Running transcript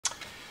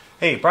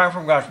Hey, Brian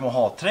from Garage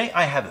Mahal. Today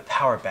I have a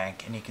power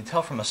bank, and you can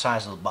tell from the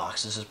size of the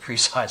box, this is pretty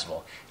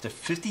sizable. It's a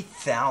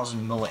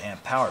 50,000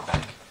 milliamp power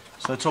bank.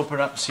 So let's open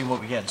it up and see what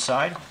we get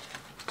inside.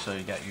 So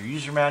you got your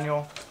user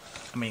manual.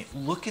 I mean,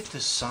 look at the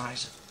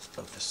size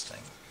of this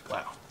thing.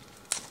 Wow.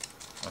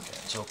 Okay,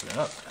 let's open it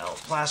up. Out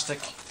of plastic.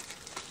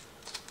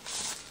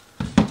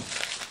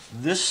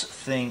 This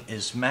thing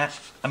is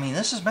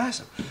this is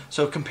massive.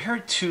 So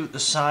compared to the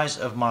size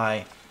of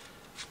my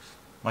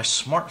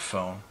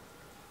smartphone,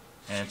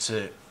 and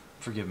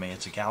forgive me,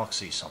 it's a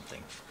Galaxy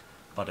something,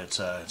 but it's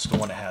the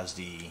one that has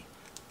the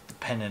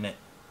pen in it.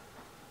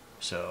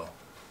 So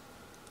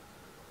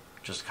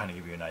just to kind of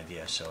give you an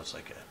idea, so it's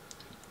like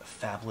a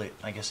phablet,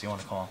 I guess you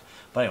want to call it.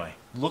 But anyway,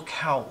 look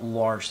how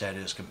large that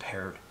is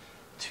compared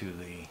to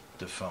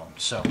the phone.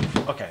 So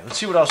okay, let's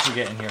see what else we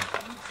get in here.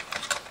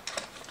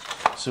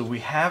 So we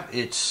have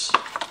a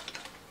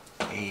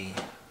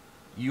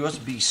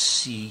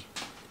USB-C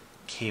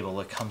cable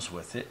that comes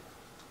with it.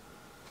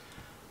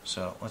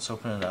 So let's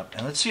open it up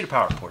and let's see the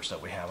power ports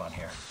that we have on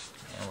here.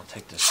 And we'll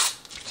take this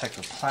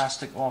protective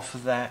plastic off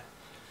of that.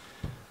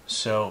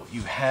 So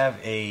you have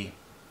a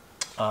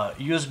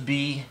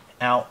USB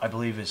out, I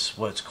believe is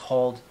what it's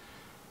called.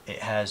 It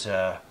has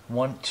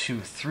 1,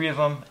 2, 3 of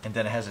them, and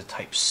then it has a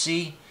Type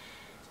C,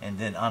 and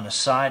then on the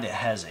side it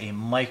has a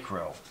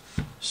micro.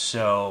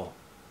 So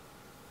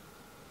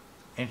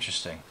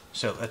interesting.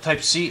 So a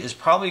Type C is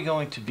probably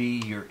going to be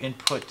your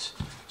input.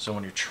 So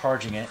when you're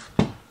charging it,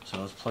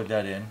 so let's plug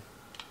that in.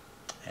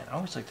 And I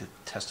always like to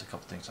test a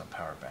couple things on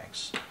power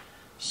banks.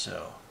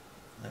 So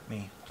let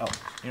me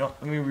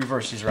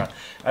reverse these around.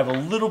 I have a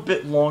little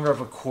bit longer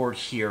of a cord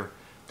here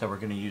that we're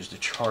going to use to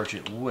charge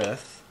it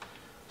with.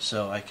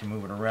 So I can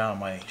move it around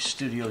my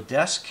studio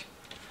desk.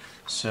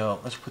 So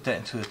let's put that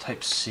into the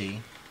Type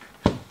C.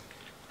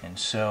 And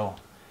so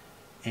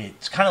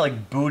it's kind of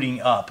like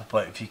booting up,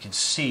 but if you can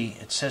see,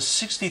 it says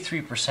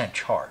 63%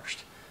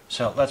 charged.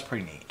 So that's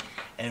pretty neat.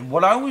 And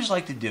what I always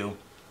like to do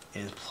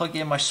is plug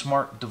in my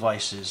smart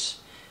devices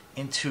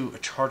into a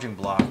charging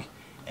block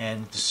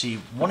and to see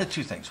one of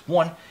two things.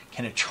 One,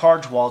 can it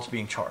charge while it's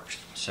being charged?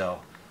 So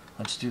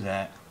let's do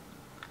that.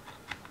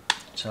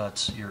 So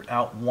that's your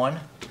out 1.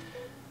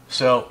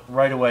 So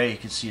right away you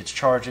can see it's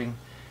charging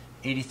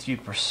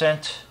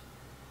 83%,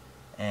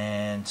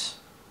 and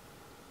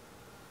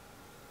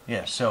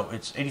yeah, so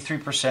it's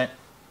 83%.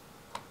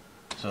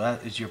 So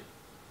that is your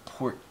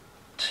port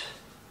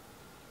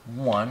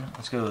 1.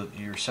 Let's go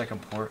to your second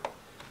port.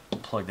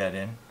 Plug that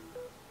in.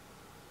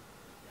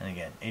 And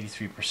again,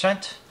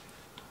 83%.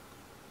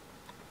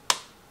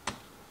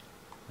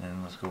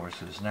 And let's go over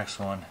to this next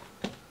one.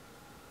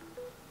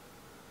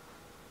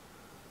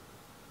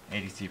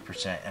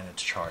 83%, and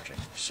it's charging.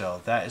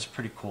 So that is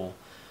pretty cool.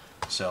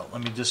 So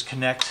let me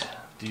disconnect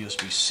the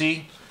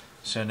USB-C.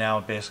 So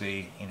now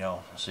basically,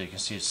 so you can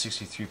see it's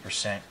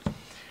 63%.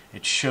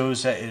 It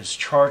shows that it's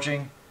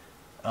charging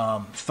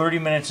 30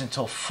 minutes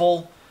until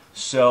full.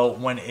 So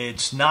when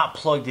it's not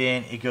plugged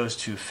in, it goes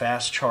to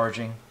fast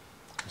charging.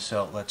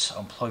 So let's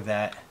unplug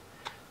that,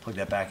 plug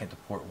that back into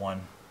port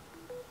 1.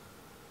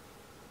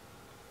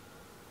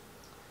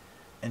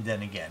 And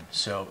then again,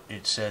 so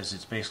it says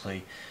it's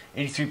basically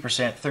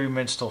 83%, 30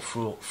 minutes till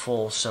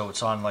full, so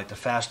it's on like the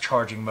fast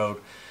charging mode.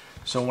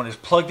 So when it's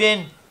plugged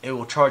in, it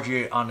will charge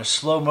you on the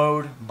slow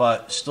mode,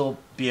 but still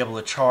be able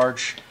to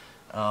charge.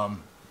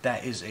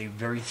 That is a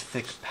very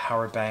thick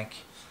power bank.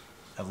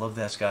 I love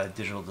that it's got a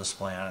digital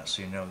display on it,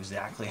 so you know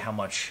exactly how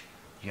much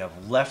you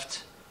have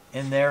left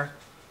in there.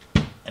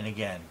 And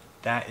again,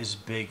 that is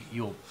big.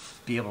 You'll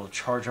be able to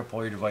charge up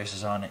all your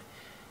devices on it.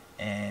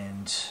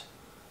 And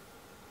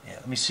yeah,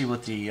 let me see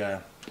what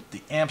the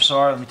amps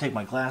are. Let me take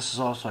my glasses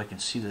off so I can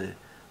see the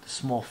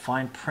small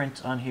fine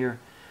print on here.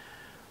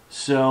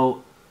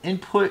 So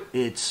input,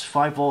 it's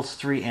 5 volts,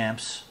 3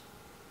 amps.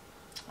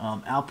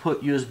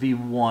 Output USB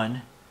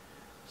 1.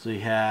 So you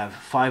have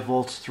 5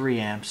 volts, 3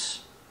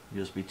 amps.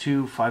 USB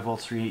 2, 5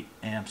 volts, 3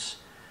 amps.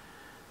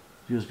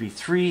 USB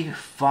 3,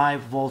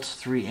 5 volts,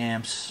 3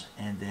 amps.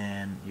 And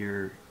then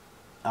your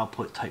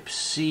output Type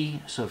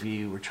C. So if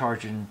you were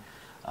charging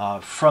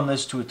from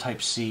this to a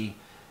Type C,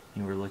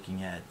 you were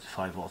looking at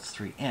 5 volts,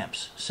 3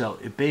 amps. So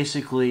it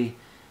basically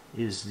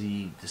is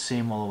the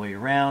same all the way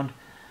around.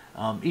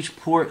 Each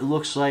port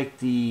looks like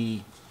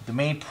the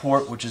main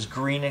port, which is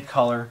green in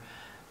color,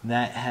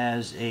 that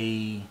has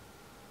a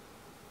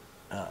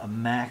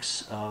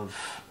max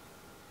of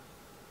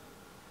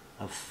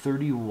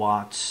 30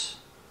 watts.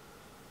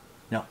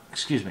 No,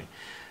 excuse me.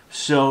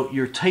 So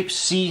your Type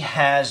C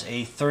has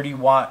a 30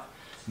 watt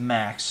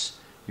max.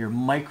 Your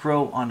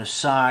micro on the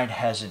side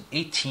has an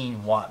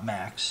 18 watt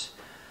max.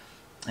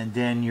 And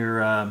then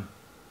your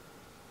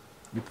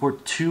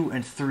port 2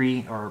 and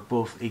 3 are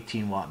both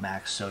 18 watt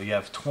max. So you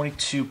have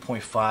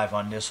 22.5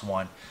 on this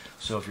one.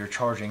 So if you're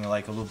charging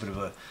like a little bit of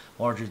a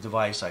larger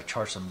device, I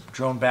charge some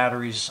drone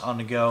batteries on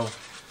the go,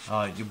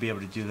 you'll be able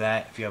to do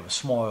that. If you have a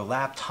smaller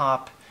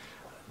laptop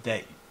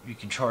that you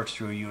can charge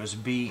through a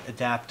USB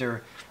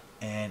adapter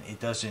and it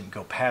doesn't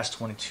go past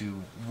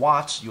 22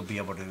 watts, you'll be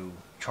able to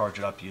charge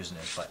it up using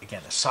it. But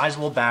again, a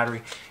sizable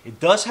battery. It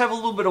does have a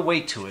little bit of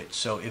weight to it,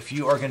 so if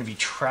you are going to be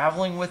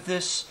traveling with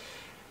this,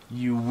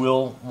 you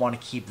will want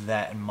to keep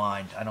that in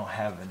mind. I don't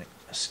have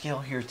a scale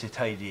here to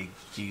tell you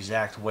the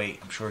exact weight.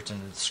 I'm sure it's in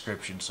the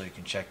description, so you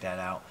can check that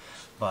out.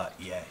 But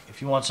yeah,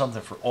 if you want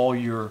something for all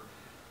your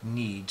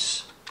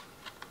needs,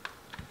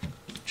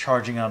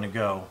 charging on the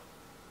go,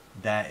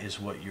 that is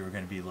what you're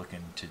going to be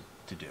looking to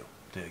do,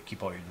 to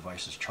keep all your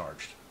devices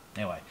charged.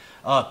 Anyway,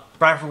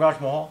 Brian from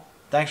Garage Mahal,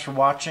 thanks for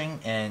watching,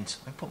 and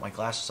let me put my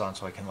glasses on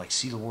so I can like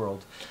see the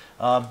world.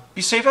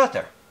 Be safe out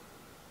there.